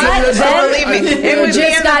already. Believe me, it would be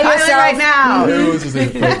in the pilot right now.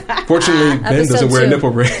 Fortunately, Ben doesn't wear a nipple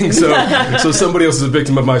ring, so somebody else is a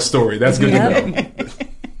victim of my story. That's good to know.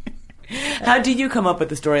 How do you come up with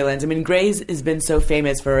the storylines? I mean, Grey's has been so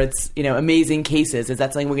famous for its amazing cases. Is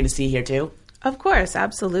that something we're going to see here too? Of course,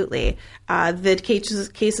 absolutely. The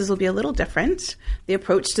cases will be a little different. The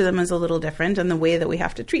approach to them is a little different, and the way that we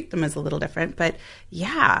have to treat them is a little different. But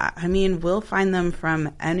yeah, I mean, we'll find them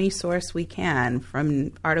from any source we can,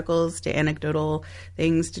 from articles to anecdotal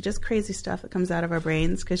things to just crazy stuff that comes out of our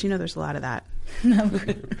brains, because there's a lot of that.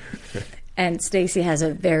 And Stacey has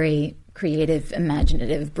a very creative,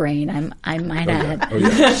 imaginative brain, I might add. Oh,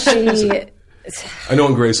 yeah. She... I know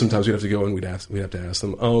in Grey's sometimes we'd have to go and we'd have to ask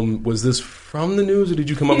them, was this from the news or did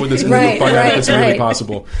you come up with this? And then we'll find out if it's really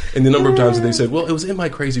possible. And the number of times that they said, well, it was in my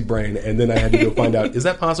crazy brain. And then I had to go find out, is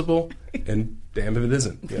that possible? And damn if it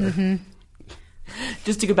isn't.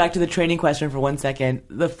 Just to go back to the training question for 1 second,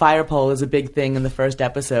 the fire pole is a big thing in the first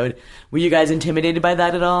episode. Were you guys intimidated by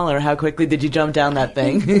that at all, or how quickly did you jump down that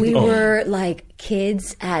thing? We were like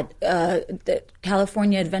kids at the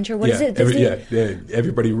California Adventure. What is it?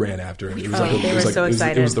 Everybody ran after it. They were so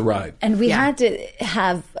excited. It was the ride. And we had to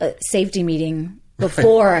have a safety meeting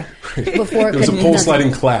before there was a pole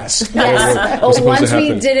sliding class. Yes. Once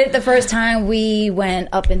we did it the first time, we went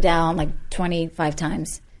up and down like 25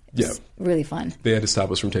 times. Yeah, really fun. They had to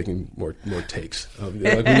stop us from taking more takes. We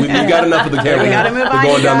got enough of the camera. We got to move on. We're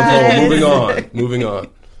going down the pole. Moving on.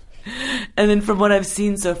 And then from what I've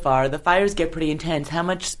seen so far, the fires get pretty intense. How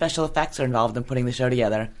much special effects are involved in putting the show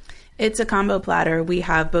together? It's a combo platter. We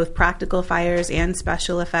have both practical fires and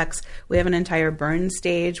special effects. We have an entire burn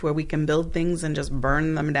stage where we can build things and just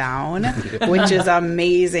burn them down, which is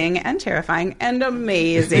amazing and terrifying and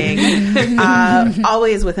amazing.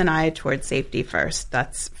 Always with an eye towards safety first.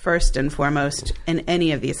 That's first and foremost in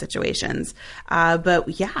any of these situations.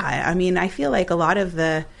 But yeah, I mean, I feel like a lot of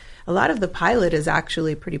the pilot is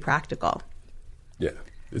actually pretty practical. Yeah,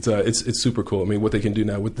 it's super cool. I mean, what they can do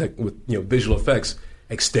now with visual effects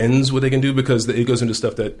extends what they can do because it goes into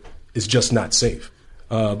stuff that is just not safe.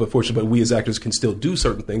 But fortunately, we as actors can still do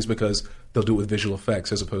certain things because they'll do it with visual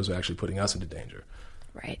effects as opposed to actually putting us into danger.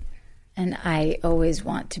 Right. And I always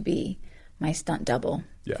want to be my stunt double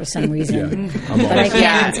for some reason. But I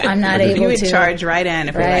can't. I'm not able to. You would charge right in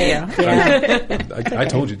if I let you. Yeah. I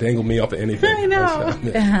told you, dangle me off of anything. I know.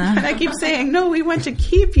 And I keep saying, no, we want to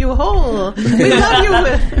keep you whole. We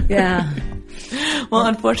love you. Yeah. Well,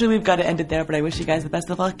 unfortunately, we've got to end it there, but I wish you guys the best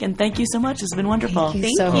of luck, and thank you so much. It's been wonderful. Thank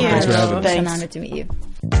you so much. Thanks for having us. It's an honor to meet you.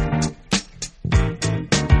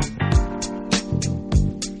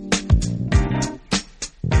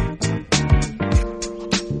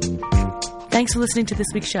 Thanks for listening to this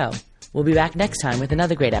week's show. We'll be back next time with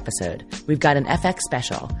another great episode. We've got an FX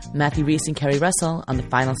special, Matthew Rhys and Kerry Russell on the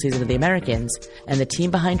final season of The Americans, and the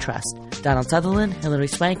team behind Trust, Donald Sutherland, Hilary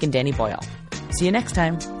Swank, and Danny Boyle. See you next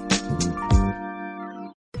time.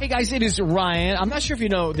 Hey guys, it is Ryan. I'm not sure if you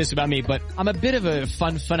know this about me, but I'm a bit of a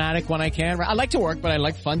fun fanatic when I can. I like to work, but I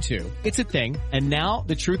like fun too. It's a thing. And now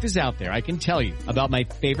the truth is out there. I can tell you about my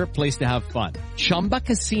favorite place to have fun. Chumba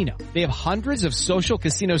Casino. They have hundreds of social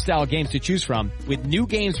casino style games to choose from with new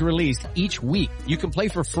games released each week. You can play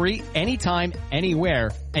for free anytime, anywhere.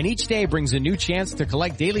 And each day brings a new chance to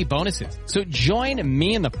collect daily bonuses. So join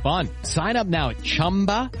me in the fun. Sign up now at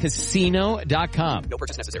ChumbaCasino.com. No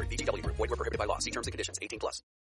purchase necessary. VGW Group. Void where prohibited by law. See terms and conditions. 18+.